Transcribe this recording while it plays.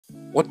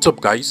What's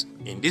up guys,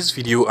 in this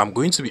video I'm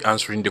going to be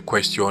answering the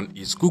question,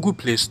 is Google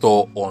Play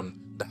Store on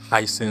the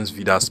Hisense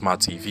Vidaa Smart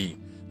TV?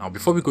 Now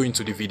before we go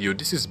into the video,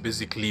 this is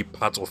basically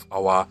part of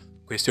our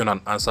question and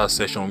answer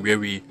session where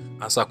we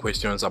answer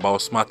questions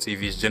about smart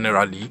TVs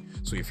generally.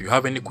 So if you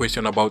have any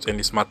question about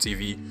any smart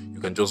TV, you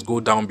can just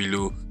go down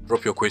below,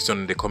 drop your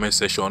question in the comment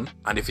section,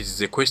 and if it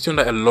is a question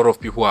that a lot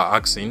of people are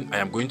asking, I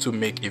am going to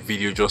make a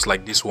video just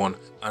like this one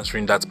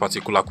answering that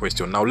particular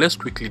question. Now let's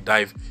quickly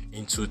dive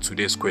into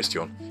today's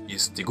question.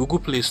 Is the Google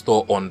Play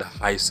Store on the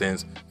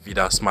Hisense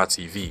Vidaa Smart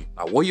TV?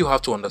 Now what you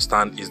have to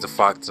understand is the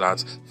fact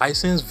that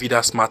Hisense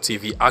Vidaa Smart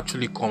TV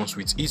actually comes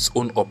with its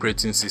own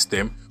operating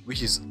system,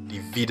 which is the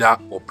Vidaa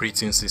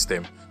operating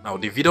system. Now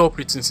the Vidaa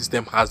operating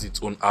system has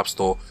its own app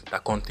store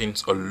that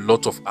contains a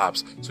lot of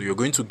apps. So you're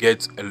going to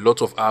get a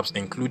lot of apps,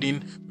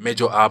 including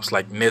major apps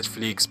like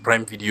Netflix,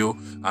 Prime Video,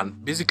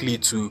 and basically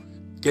to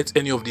get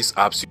any of these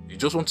apps, you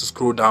just want to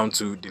scroll down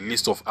to the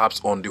list of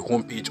apps on the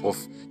homepage of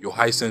your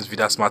Hisense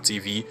Vidaa Smart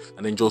TV,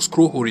 and then just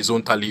scroll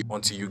horizontally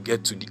until you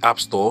get to the App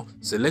Store.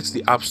 Select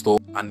the App Store,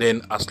 and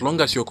then as long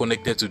as you're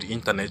connected to the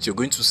internet, you're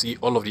going to see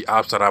all of the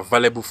apps that are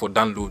available for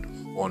download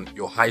on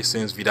your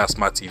Hisense Vidaa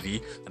Smart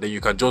TV, and then you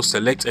can just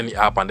select any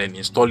app and then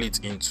install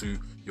it into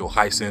your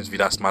Hisense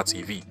Vidaa Smart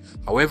TV.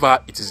 However,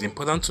 it is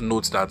important to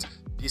note that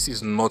this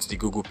is not the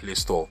Google Play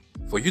Store.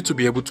 For you to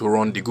be able to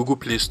run the Google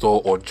Play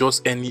Store or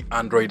just any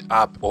Android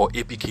app or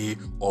APK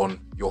on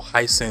your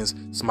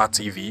Hisense Smart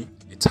TV,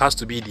 it has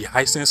to be the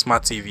Hisense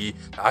Smart TV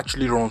that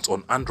actually runs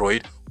on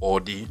Android or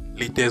the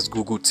latest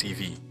Google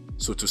TV.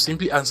 So to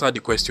simply answer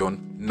the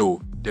question,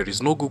 no, there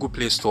is no Google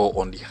Play Store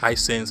on the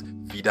Hisense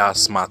Vidaa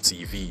Smart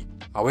TV.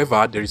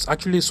 However, there is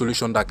actually a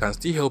solution that can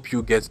still help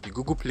you get the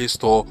Google Play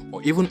Store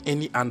or even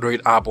any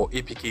Android app or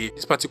APK.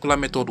 This particular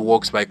method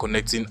works by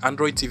connecting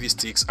Android TV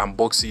sticks and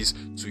boxes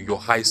to your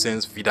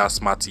Hisense Vidaa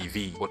Smart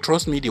TV. But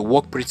trust me, they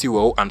work pretty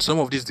well, and some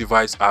of these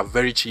devices are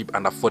very cheap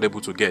and affordable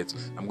to get.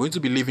 I'm going to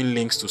be leaving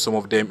links to some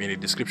of them in the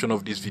description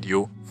of this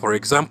video. For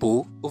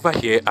example, over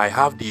here I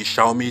have the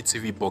Xiaomi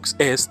TV Box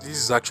S. This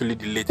is actually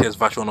the latest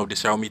version of the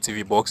Xiaomi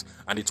TV Box,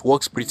 and it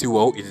works pretty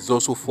well. It is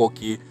also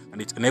 4K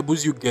and it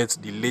enables you get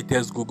the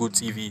latest Google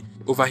TV.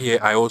 Over here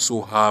I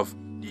also have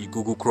the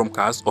Google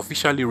Chromecast,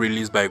 officially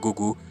released by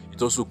Google.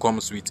 It also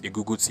comes with a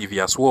Google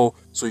TV as well,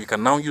 so you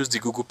can now use the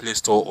Google Play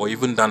Store or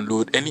even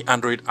download any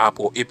Android app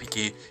or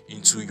APK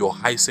into your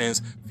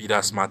Hisense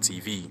Vidaa Smart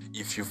TV.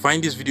 If you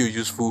find this video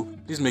useful,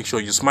 please make sure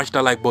you smash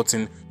that like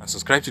button and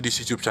subscribe to this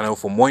YouTube channel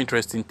for more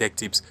interesting tech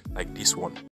tips like this one.